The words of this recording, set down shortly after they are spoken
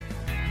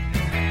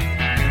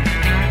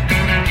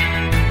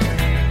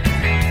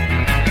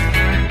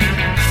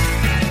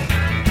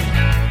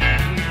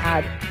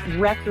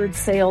record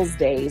sales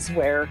days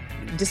where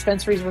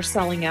dispensaries were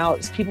selling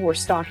out, people were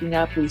stocking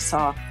up. We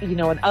saw,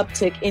 an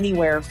uptick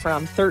anywhere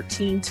from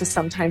 13 to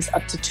sometimes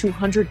up to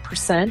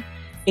 200%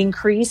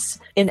 increase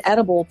in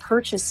edible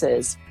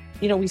purchases.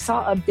 We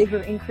saw a bigger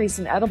increase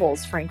in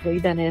edibles, frankly,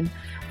 than in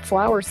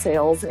flower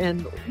sales.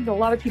 And, a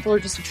lot of people are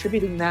just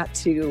attributing that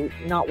to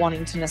not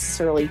wanting to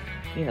necessarily,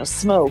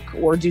 smoke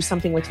or do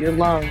something with your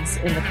lungs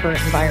in the current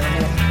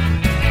environment.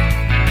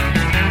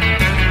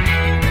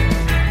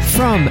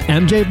 From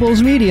MJ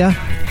Bulls Media,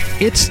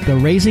 it's the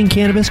Raising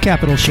Cannabis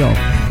Capital Show.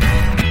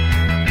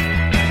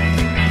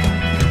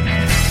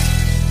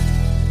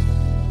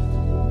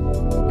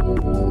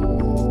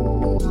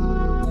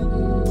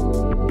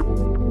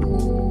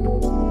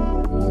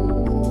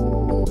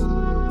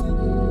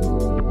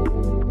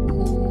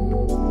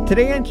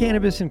 Today on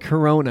Cannabis and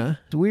Corona,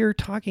 we're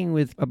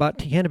talking about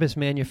cannabis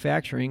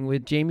manufacturing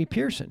with Jamie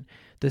Pearson,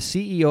 the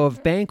CEO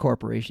of Bang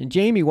Corporation.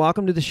 Jamie,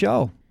 welcome to the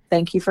show.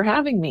 Thank you for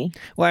having me.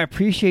 Well, I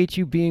appreciate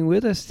you being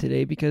with us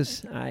today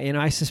because,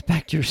 I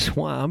suspect you're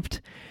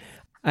swamped.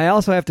 I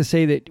also have to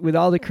say that with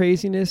all the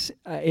craziness,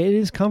 it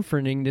is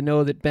comforting to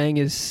know that Bang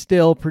is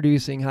still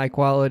producing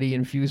high-quality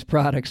infused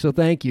products, so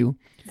thank you.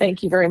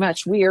 Thank you very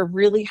much. We are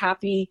really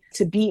happy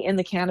to be in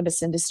the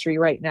cannabis industry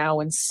right now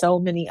when so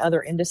many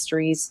other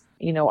industries,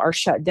 are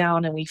shut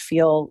down, and we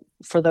feel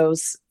for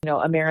those,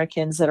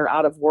 Americans that are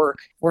out of work,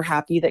 we're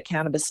happy that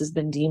cannabis has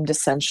been deemed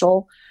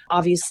essential.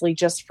 Obviously,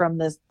 just from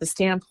the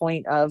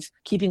standpoint of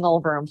keeping all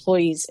of our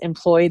employees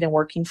employed and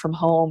working from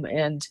home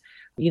and,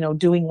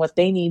 doing what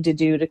they need to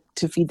do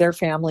to feed their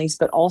families,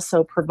 but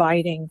also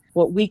providing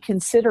what we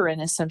consider an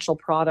essential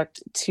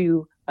product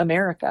to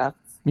America.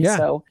 Yeah.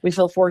 So we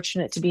feel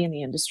fortunate to be in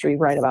the industry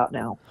right about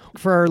now.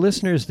 For our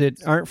listeners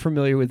that aren't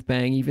familiar with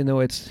Bang, even though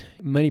it's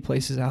many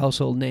places a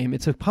household name,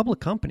 it's a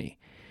public company.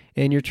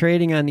 And you're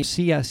trading on the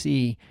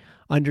CSE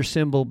under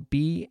symbol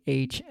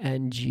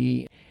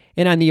BHNG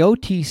and on the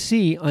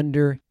OTC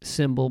under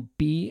symbol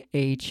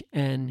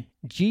BHNGF.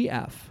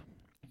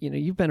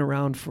 You've been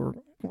around for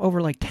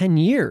over 10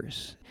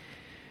 years.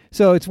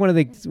 So it's one of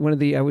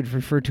the I would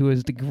refer to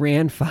as the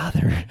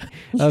grandfather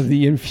of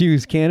the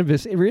infused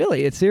cannabis.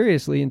 Really, it's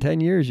seriously in 10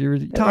 years.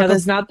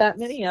 There's not that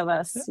many of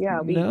us.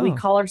 Yeah, No. we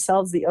call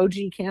ourselves the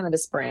OG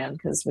cannabis brand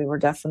because we were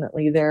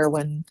definitely there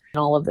when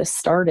all of this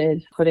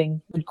started,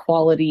 putting good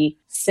quality,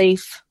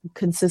 safe,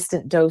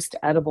 consistent dosed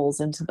edibles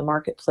into the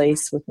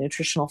marketplace with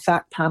nutritional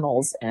fact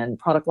panels and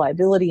product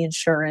liability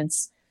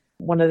insurance.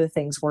 One of the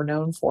things we're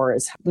known for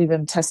is we've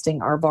been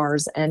testing our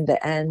bars end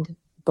to end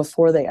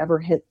before they ever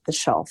hit the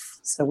shelf.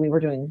 So we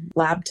were doing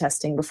lab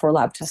testing before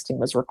lab testing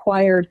was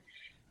required.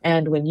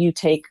 And when you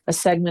take a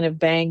segment of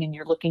Bang and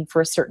you're looking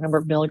for a certain number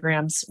of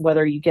milligrams,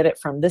 whether you get it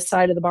from this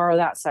side of the bar or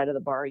that side of the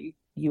bar,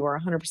 you are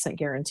 100%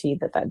 guaranteed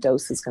that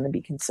dose is going to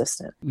be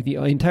consistent. The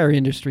entire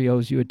industry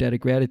owes you a debt of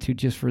gratitude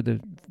just for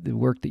the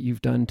work that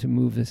you've done to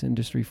move this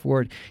industry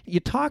forward. You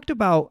talked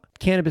about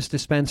cannabis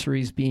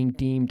dispensaries being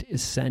deemed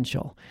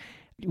essential,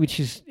 which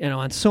is,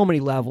 on so many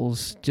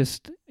levels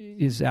just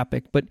is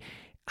epic. But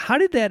how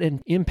did that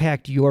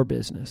impact your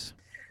business?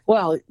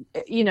 Well,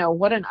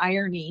 what an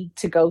irony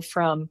to go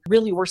from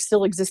really we're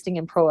still existing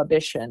in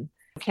prohibition.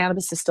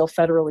 Cannabis is still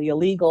federally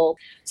illegal.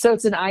 So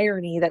it's an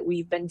irony that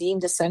we've been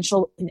deemed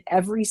essential in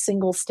every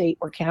single state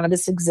where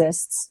cannabis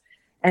exists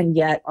and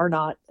yet are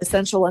not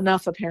essential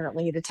enough,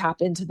 apparently, to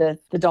tap into the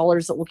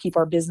dollars that will keep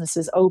our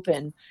businesses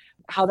open.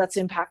 How that's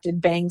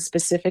impacted Bang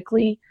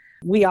specifically.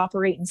 We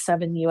operate in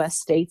 7 U.S.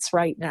 states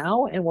right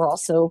now, and we're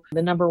also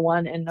the number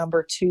 1 and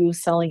number 2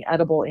 selling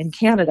edible in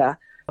Canada.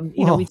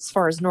 As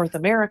far as North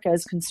America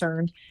is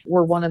concerned,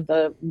 we're one of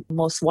the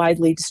most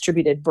widely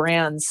distributed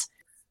brands.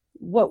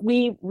 What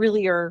we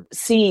really are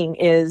seeing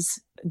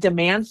is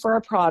demand for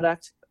our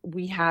product.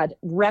 We had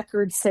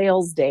record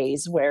sales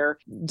days where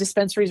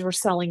dispensaries were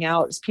selling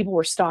out as people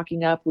were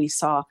stocking up. We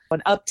saw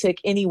an uptick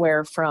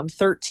anywhere from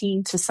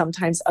 13 to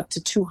sometimes up to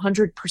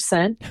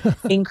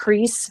 200%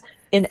 increase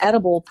in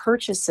edible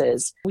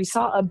purchases. We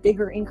saw a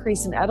bigger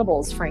increase in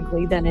edibles,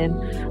 frankly, than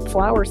in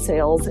flower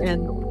sales.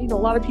 And, a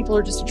lot of people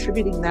are just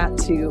attributing that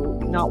to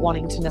not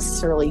wanting to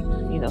necessarily,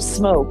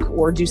 smoke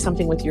or do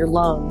something with your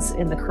lungs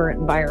in the current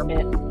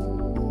environment.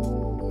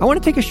 I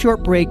want to take a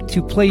short break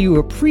to play you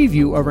a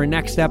preview of our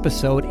next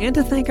episode and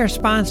to thank our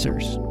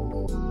sponsors.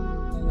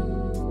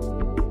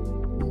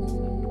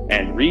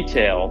 And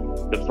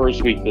retail, the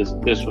first week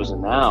this was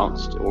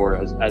announced, or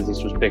as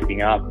this was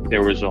picking up,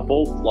 there was a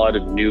whole flood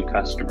of new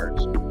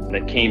customers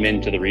that came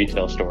into the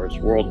retail stores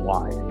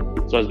worldwide.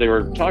 So as they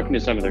were talking to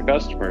some of their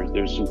customers,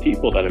 there's some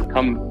people that have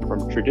come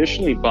from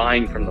traditionally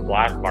buying from the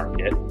black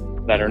market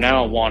that are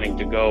now wanting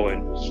to go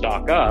and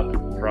stock up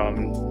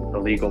from the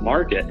legal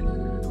market.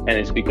 And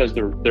it's because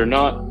they're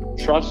not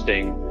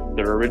trusting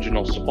their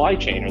original supply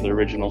chain or their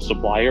original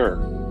supplier.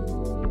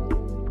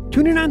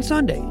 Tune in on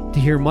Sunday to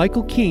hear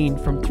Michael Keene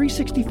from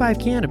 365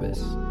 Cannabis.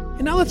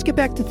 And now let's get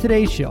back to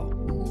today's show.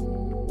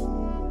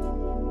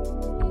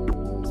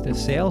 the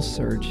sales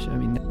surge. I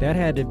mean, that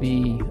had to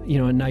be,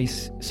 a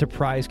nice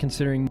surprise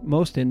considering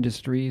most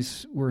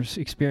industries were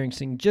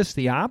experiencing just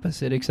the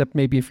opposite, except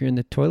maybe if you're in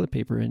the toilet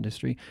paper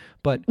industry.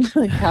 But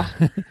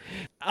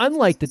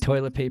unlike the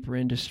toilet paper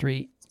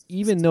industry,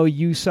 even though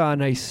you saw a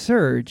nice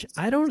surge,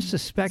 I don't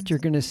suspect you're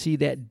going to see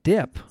that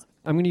dip.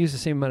 I'm going to use the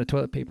same amount of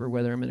toilet paper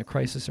whether I'm in a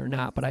crisis or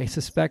not, but I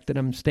suspect that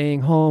I'm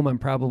staying home. I'm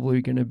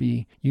probably going to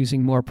be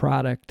using more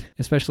product,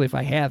 especially if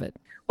I have it.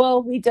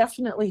 Well, we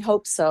definitely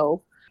hope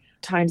so.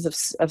 Times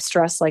of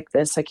stress like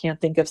this, I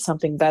can't think of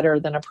something better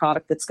than a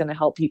product that's going to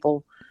help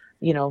people,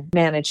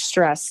 manage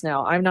stress.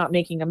 Now, I'm not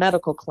making a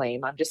medical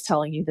claim. I'm just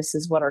telling you this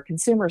is what our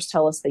consumers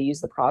tell us they use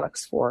the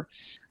products for.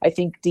 I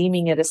think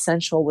deeming it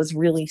essential was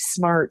really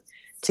smart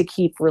to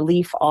keep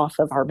relief off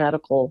of our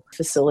medical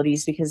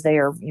facilities because they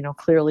are,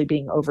 clearly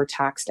being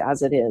overtaxed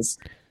as it is.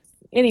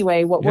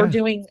 Anyway, what we're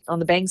doing on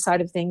the Bang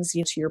side of things,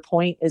 to your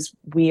point, is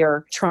we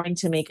are trying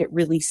to make it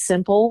really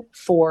simple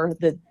for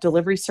the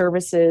delivery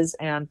services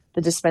and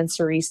the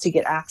dispensaries to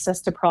get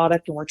access to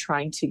product. And we're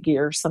trying to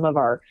gear some of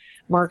our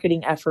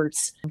marketing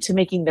efforts to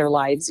making their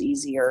lives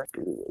easier.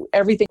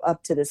 Everything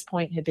up to this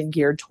point had been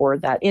geared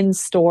toward that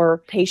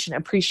in-store patient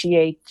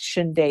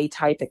appreciation day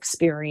type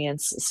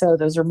experience. So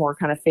those are more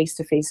kind of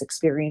face-to-face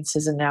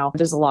experiences. And now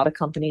there's a lot of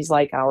companies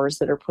like ours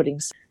that are putting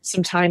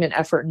some time and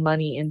effort and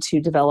money into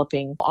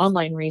developing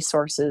online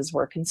resources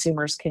where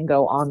consumers can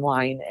go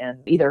online and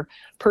either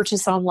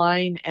purchase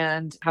online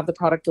and have the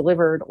product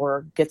delivered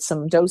or get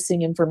some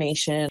dosing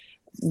information.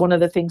 One of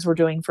the things we're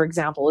doing, for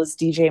example, is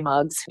DJ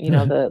Muggs,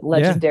 the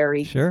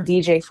legendary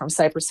DJ from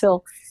Cypress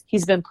Hill.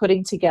 He's been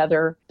putting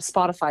together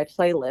Spotify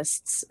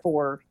playlists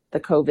for the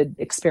COVID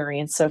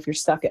experience. So if you're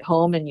stuck at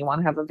home and you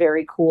want to have a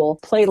very cool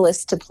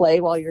playlist to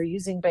play while you're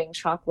using Bang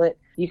Chocolate,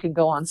 you can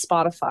go on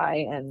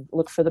Spotify and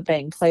look for the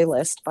Bang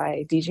playlist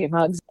by DJ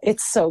Muggs.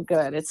 It's so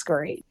good. It's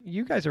great.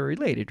 You guys are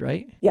related,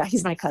 right? Yeah,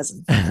 he's my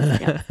cousin.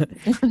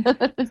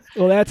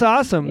 Well, that's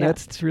awesome. Yeah.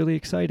 That's really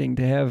exciting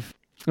to have.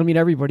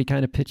 Everybody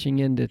kind of pitching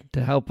in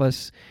to help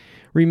us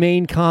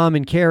remain calm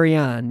and carry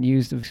on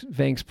use of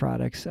Bang's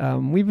products.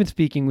 We've been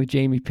speaking with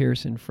Jamie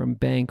Pearson from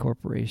Bang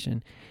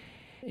Corporation,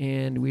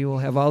 and we will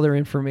have all their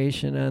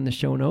information on the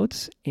show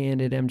notes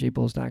and at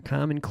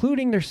mjbulls.com,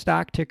 including their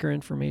stock ticker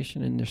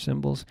information and their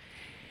symbols.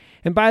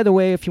 And by the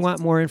way, if you want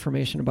more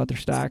information about their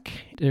stock,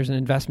 there's an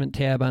investment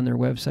tab on their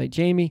website.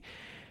 Jamie,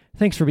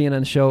 thanks for being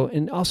on the show.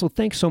 And also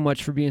thanks so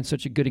much for being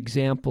such a good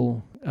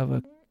example of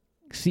a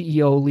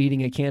CEO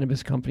leading a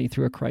cannabis company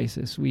through a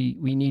crisis. We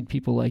need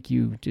people like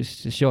you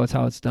just to show us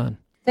how it's done.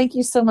 Thank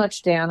you so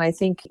much, Dan. I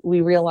think we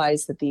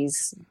realize that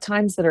these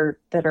times that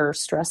are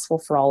stressful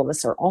for all of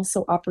us are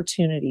also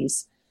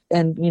opportunities.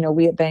 And,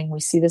 we at Bang,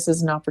 we see this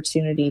as an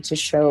opportunity to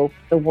show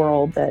the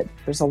world that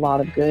there's a lot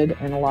of good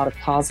and a lot of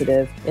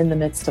positive in the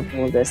midst of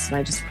all of this. And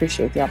I just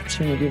appreciate the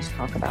opportunity to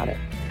talk about it.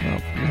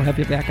 Well, we'll have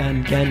you back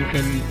on again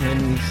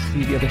when we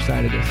see the other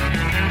side of this.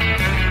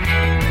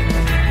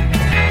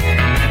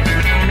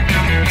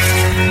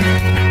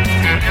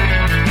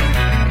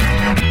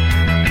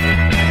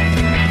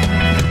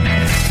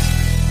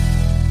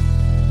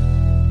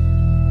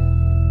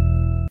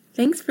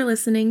 Thanks for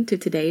listening to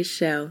today's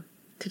show.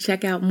 To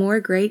check out more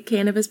great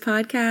cannabis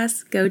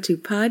podcasts, go to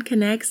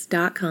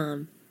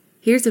podconnects.com.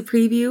 Here's a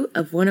preview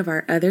of one of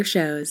our other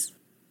shows.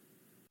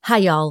 Hi,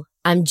 y'all.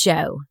 I'm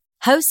Jo,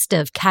 host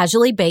of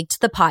Casually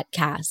Baked, the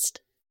podcast.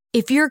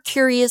 If you're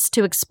curious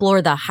to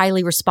explore the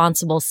highly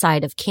responsible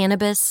side of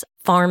cannabis,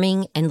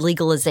 farming, and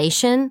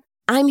legalization,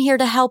 I'm here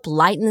to help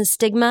lighten the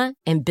stigma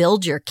and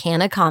build your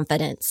canna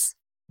confidence.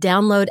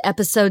 Download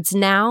episodes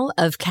now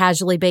of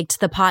Casually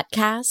Baked, the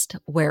podcast,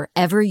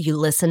 wherever you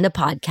listen to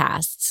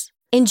podcasts.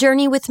 And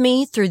journey with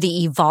me through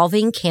the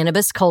evolving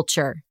cannabis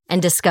culture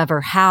and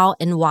discover how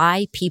and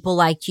why people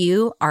like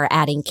you are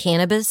adding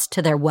cannabis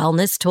to their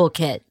wellness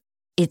toolkit.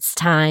 It's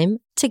time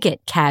to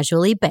get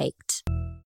casually baked.